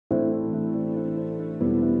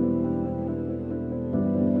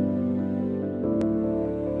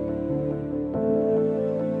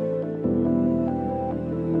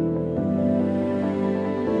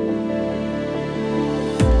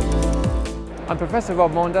I'm Professor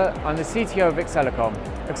Rob Maunder. I'm the CTO of Accelercomm.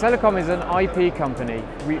 Accelercomm is an IP company.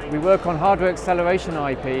 We work on hardware acceleration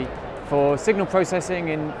IP for signal processing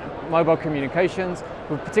in mobile communications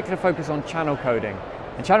with particular focus on channel coding.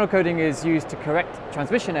 And channel coding is used to correct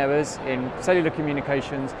transmission errors in cellular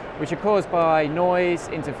communications which are caused by noise,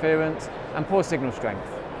 interference and poor signal strength.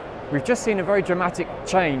 We've just seen a very dramatic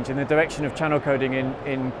change in the direction of channel coding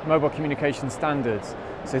in mobile communication standards.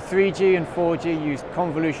 So 3G and 4G use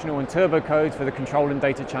convolutional and turbo codes for the control and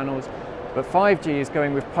data channels, but 5G is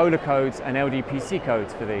going with polar codes and LDPC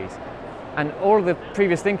codes for these. And all of the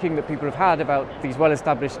previous thinking that people have had about these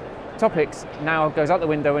well-established topics now goes out the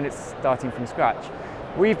window and it's starting from scratch.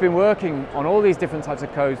 We've been working on all these different types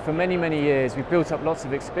of codes for many, many years. We've built up lots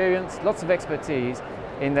of experience, lots of expertise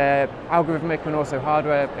in their algorithmic and also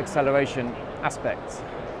hardware acceleration aspects.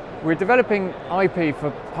 We're developing IP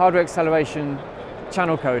for hardware acceleration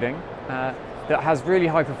channel coding that has really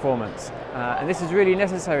high performance. And this is really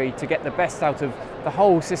necessary to get the best out of the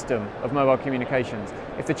whole system of mobile communications.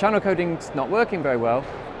 If the channel coding's not working very well,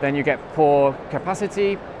 then you get poor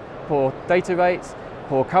capacity, poor data rates,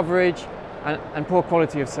 poor coverage, and poor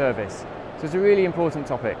quality of service. So it's a really important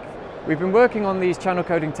topic. We've been working on these channel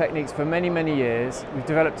coding techniques for many, many years. We've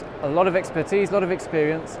developed a lot of expertise, a lot of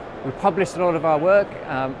experience. We've published a lot of our work,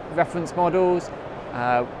 reference models,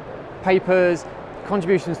 papers,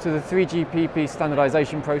 contributions to the 3GPP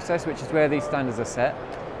standardization process, which is where these standards are set.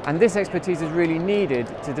 And this expertise is really needed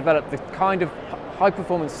to develop the kind of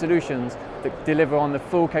high-performance solutions that deliver on the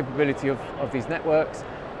full capability of these networks.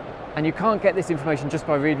 And you can't get this information just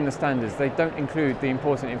by reading the standards. They don't include the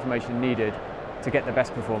important information needed to get the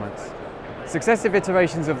best performance. Successive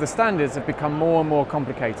iterations of the standards have become more and more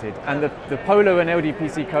complicated, and the polar and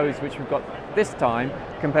LDPC codes which we've got this time,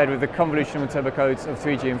 compared with the convolutional and turbo codes of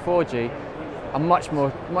 3G and 4G, are much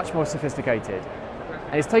more sophisticated.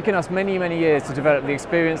 And it's taken us many, many years to develop the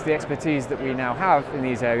experience, the expertise that we now have in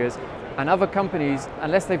these areas, and other companies,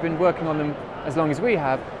 unless they've been working on them as long as we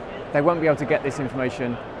have, they won't be able to get this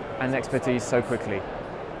information and expertise so quickly.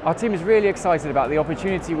 Our team is really excited about the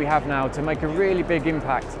opportunity we have now to make a really big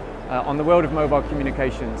impact on the world of mobile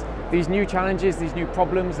communications. These new challenges, these new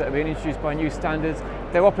problems that have been introduced by new standards,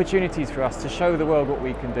 they're opportunities for us to show the world what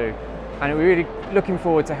we can do. And we're really looking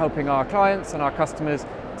forward to helping our clients and our customers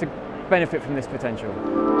to benefit from this potential.